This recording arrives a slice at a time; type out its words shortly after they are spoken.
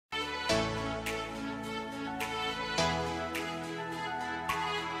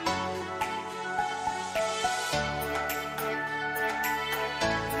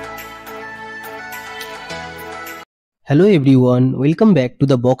Hello everyone, welcome back to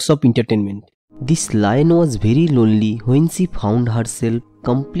the box of entertainment. This lion was very lonely when she found herself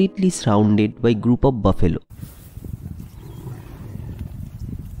completely surrounded by a group of buffalo.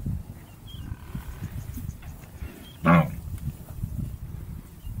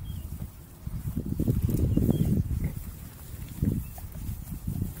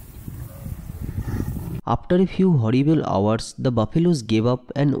 After a few horrible hours, the buffaloes gave up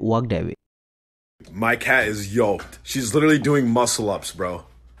and walked away. My cat is yoked. She's literally doing muscle ups, bro.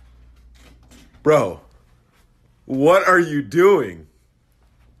 Bro, what are you doing?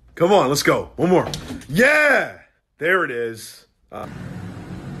 Come on, let's go. One more. Yeah! There it is.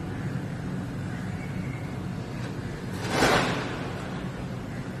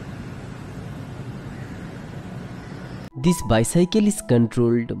 This bicycle is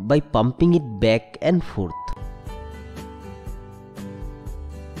controlled by pumping it back and forth.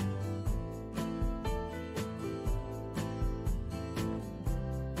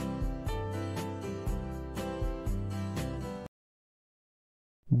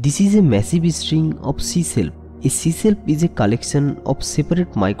 This is a massive string of sea shelf. A sea shelf is a collection of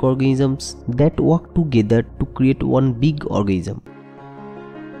separate microorganisms that work together to create one big organism.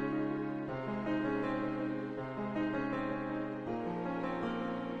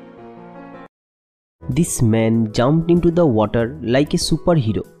 This man jumped into the water like a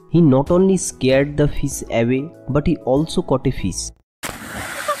superhero. He not only scared the fish away, but he also caught a fish.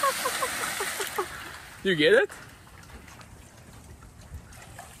 You get it?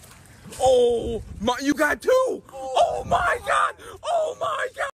 Oh my, you got two! Oh my god! Oh my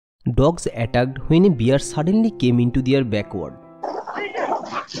god! Dogs attacked when a bear suddenly came into their backyard.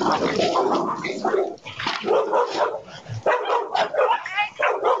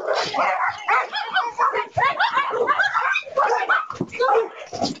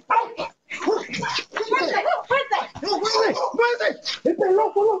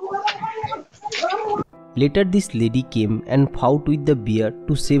 Later, this lady came and fought with the bear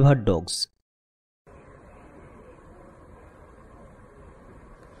to save her dogs.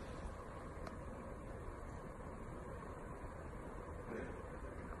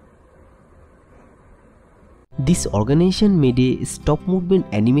 This organization made a stop movement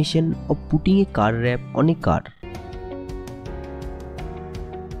animation of putting a car wrap on a car.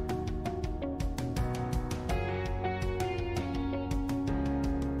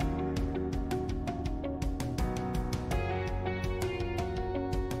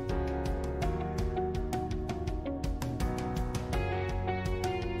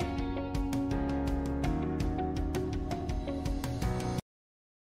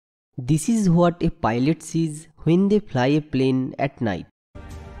 This is what a pilot sees when they fly a plane at night.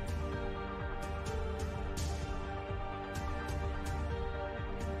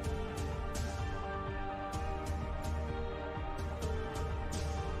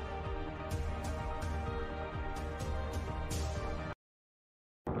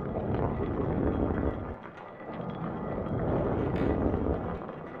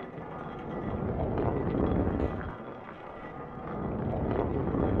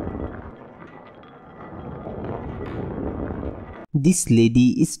 This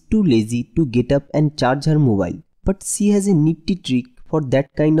lady is too lazy to get up and charge her mobile, but she has a nifty trick for that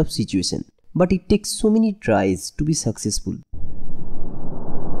kind of situation. But it takes so many tries to be successful.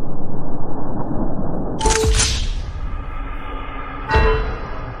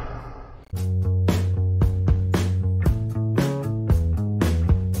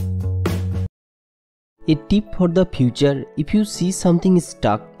 A tip for the future: if you see something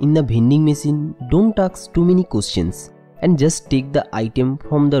stuck in the vending machine, don't ask too many questions and just take the item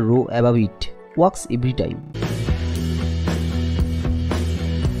from the row above it. Works every time.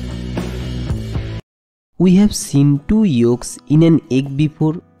 We have seen two yolks in an egg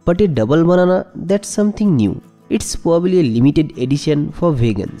before, but a double banana, that's something new. It's probably a limited edition for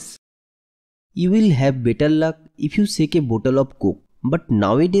vegans. You will have better luck if you shake a bottle of Coke, but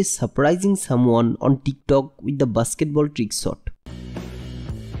nowadays surprising someone on TikTok with the basketball trick shot.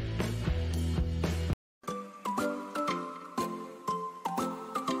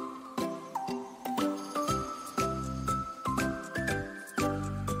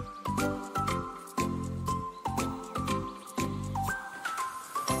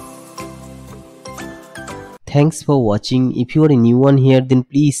 Thanks for watching. If you are a new one here, then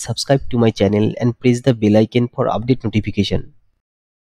please subscribe to my channel and press the bell icon for update notification.